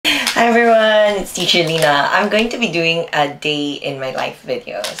Hi everyone, it's teacher Lina. I'm going to be doing a day in my life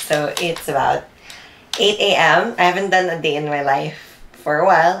video. So it's about 8 a.m. I haven't done a day in my life for a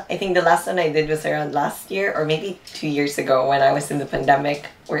while. I think the last one I did was around last year or maybe 2 years ago when I was in the pandemic.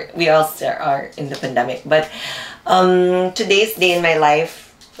 We all still are in the pandemic. But today's day in my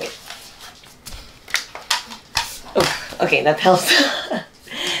life... Wait. Oh, okay, that helps.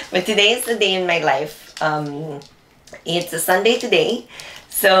 But today is the day in my life. It's a Sunday today.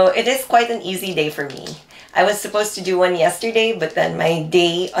 So it is quite an easy day for me. I was supposed to do one yesterday, but then my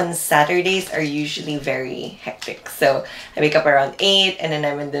day on Saturdays are usually very hectic. So I wake up around 8 and then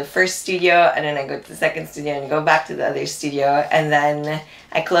I'm in the first studio and then I go to the second studio and go back to the other studio and then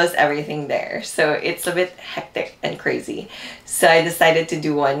I close everything there. So it's a bit hectic and crazy. So I decided to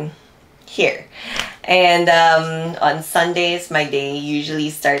do one here. And on Sundays, my day usually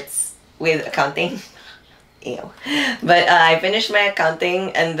starts with accounting. Ew. But I finished my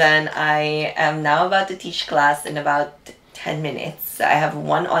accounting and then I am now about to teach class in about 10 minutes. So I have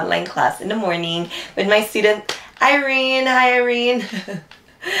one online class in the morning with my student Irene. Hi Irene.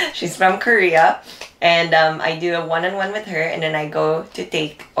 She's from Korea and I do a one-on-one with her and then I go to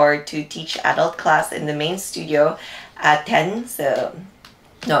take or to teach adult class in the main studio at 10. So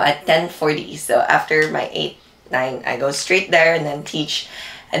no, at 10:40. So after my 8-9 I go straight there and then teach.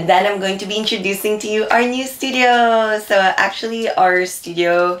 And then I'm going to be introducing to you our new studio. So actually our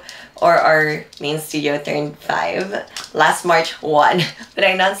studio or our main studio turned 5 last March 1. But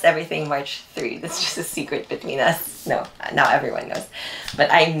I announced everything March 3. That's just a secret between us. No, now everyone knows.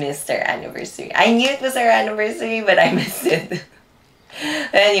 But I missed our anniversary. I knew it was our anniversary, but I missed it.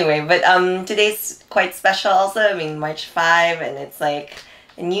 Anyway, but today's quite special also. I mean, March 5 and it's like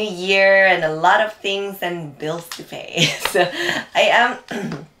a new year and a lot of things and bills to pay. So I am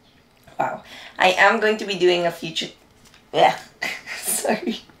wow, I am going to be doing a few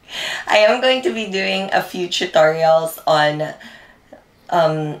sorry, I am going to be doing a few tutorials on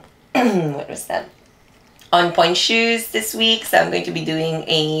what was that, on point shoes this week. So I'm going to be doing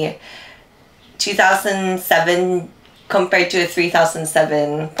a 2007 compared to a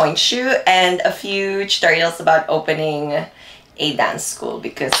 3007 point shoe and a few tutorials about opening a dance school,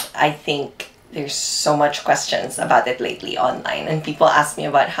 because I think there's so much questions about it lately online and people ask me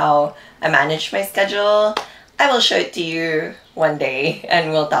about how I manage my schedule. I will show it to you one day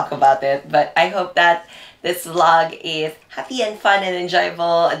and we'll talk about it, but I hope that this vlog is happy and fun and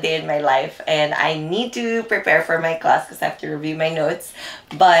enjoyable, a day in my life. And I need to prepare for my class because I have to review my notes,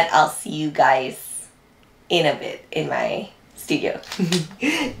 but I'll see you guys in a bit in my studio.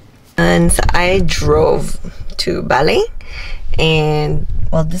 And so I drove to ballet. And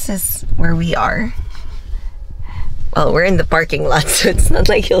well, this is where we are. Well, we're in the parking lot, so it's not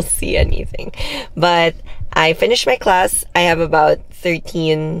like you'll see anything. But I finished my class. I have about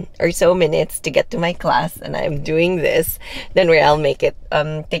 13 or so minutes to get to my class, and I'm doing this. Then where I'll make it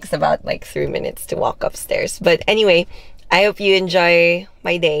takes about like 3 minutes to walk upstairs. But anyway, I hope you enjoy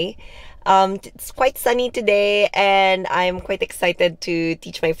my day. It's quite sunny today and I'm quite excited to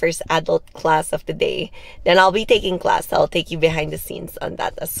teach my first adult class of the day. Then I'll be taking class. I'll take you behind the scenes on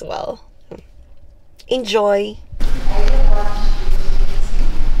that as well. Enjoy!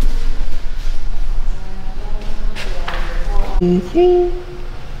 2, 3.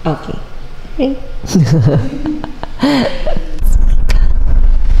 Okay. 3.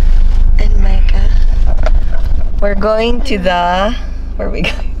 And Micah. We're going to the... Where are we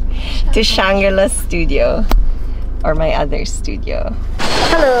going? To Shangri-La studio, or my other studio.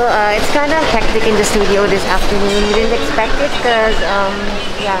 Hello, it's kind of hectic in the studio this afternoon. We didn't expect it because,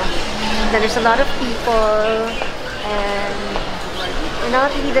 yeah, there's a lot of people and we're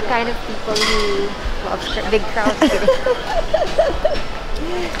not really the kind of people who love big crowds.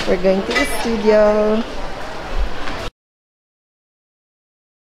 We're going to the studio.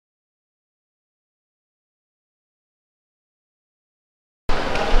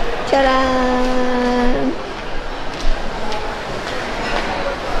 Ta-da!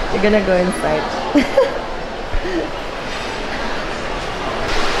 You're gonna go inside.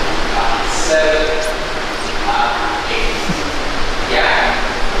 7, 8. Yeah.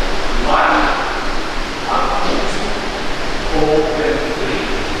 1. Open 3.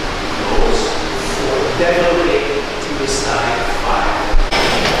 Close. 4. Then rotate to the side.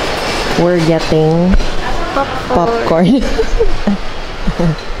 5. We're getting popcorn.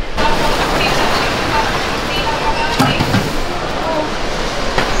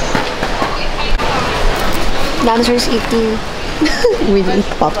 Dancers eating. We eat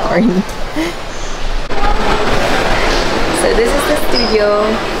popcorn. So this is the studio.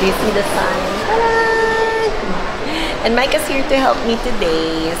 Do you see the sign? Ta-da! And Micah's here to help me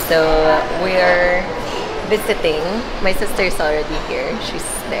today. So we're visiting. My sister's already here. She's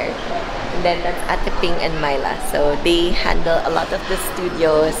there. And then that's Ate Ping and Myla. So they handle a lot of the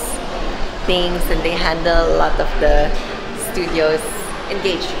studio's things and they handle a lot of the studio's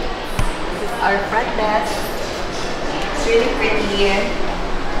engagements. This is our front desk. It's really pretty.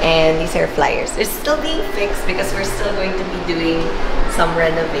 And these are flyers. They're still being fixed because we're still going to be doing some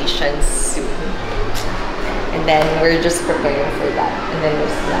renovations soon. And then we're just preparing for that. And then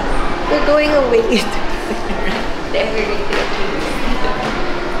there's that. We're going away. Then we're going to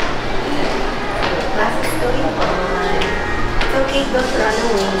class is going on. It's okay, don't run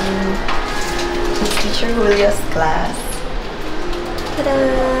away. It's Teacher Julio's class. Ta-da!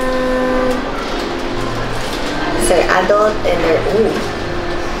 These are adult and they're ooh.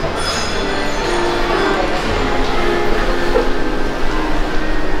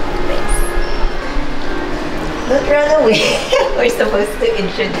 Nice. Don't run away. We're supposed to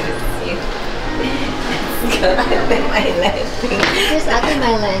introduce you. Let's go, Ate Myla. Here's Ate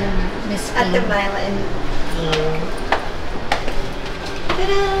Myla and Miss Ping. Ate Myla and Ping.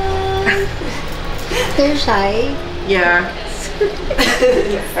 Ta-da! They're shy. Yeah.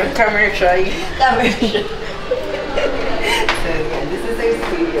 I'm camera shy. Camera shy. So yeah, this is our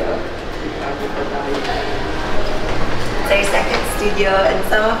studio. It's our second studio and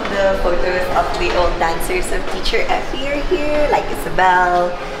some of the photos of the old dancers of Teacher Effie are here, like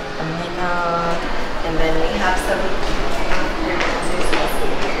Isabel, Amina, and then we have some other dancers also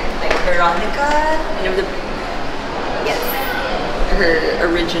here, like Veronica, yes, her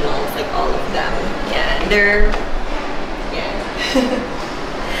originals, like all of them. Yeah, they're,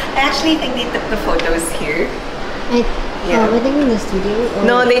 I actually think they took the photos here. Yeah. Were they in the studio? Or?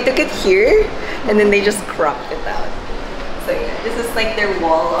 No, they took it here and then they just cropped it out. So yeah, this is like their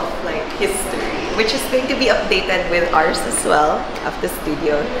wall of like history, which is going to be updated with ours as well of the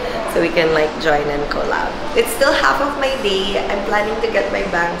studio, so we can like join and collab. It's still half of my day. I'm planning to get my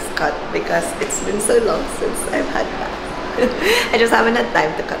bangs cut because it's been so long since I've had bangs. I just haven't had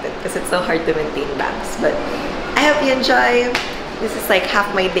time to cut it because it's so hard to maintain bangs. But I hope you enjoy. This is like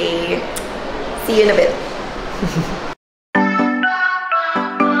half my day. See you in a bit.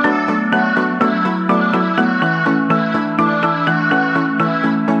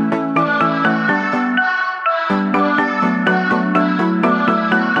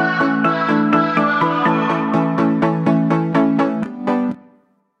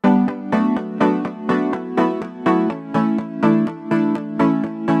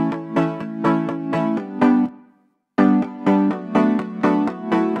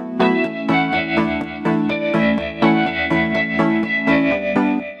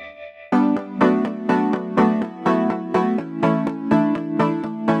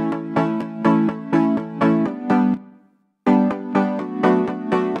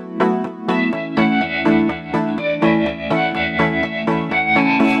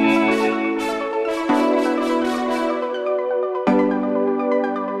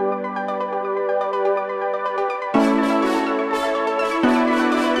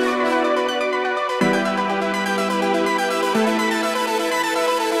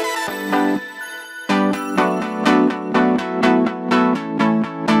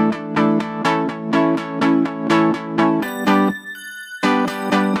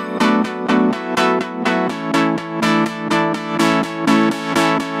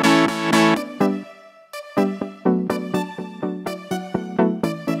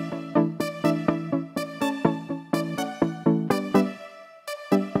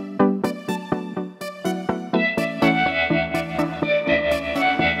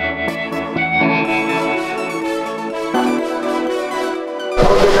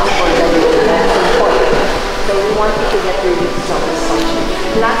 So we want you to get rid of some assumption.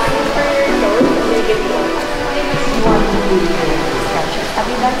 Lastly, for your toes, we're going to you want to do scratches. Have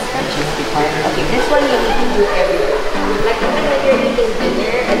you done scratches before? Okay, this one you need to do every day. Like even when you're eating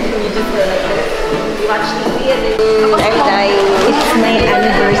dinner and then you just go like this. You watch TV and then I'm dying. It's my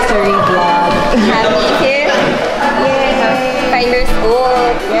anniversary vlog. Happy here? Yay! 5 years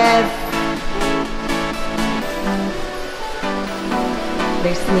old. Yes.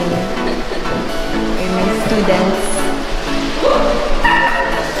 There's me and my students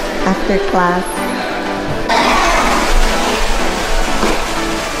after class.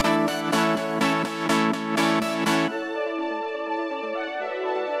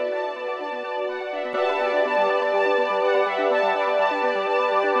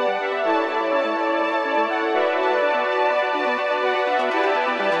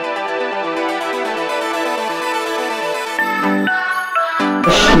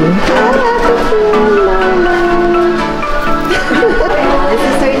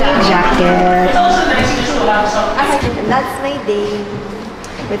 that's my day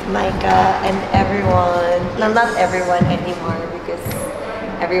with Micah and everyone. No, not everyone anymore because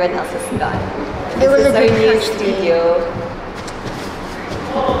everyone else is gone. It was This a is our good new first day. studio.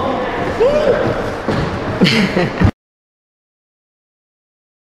 Yay!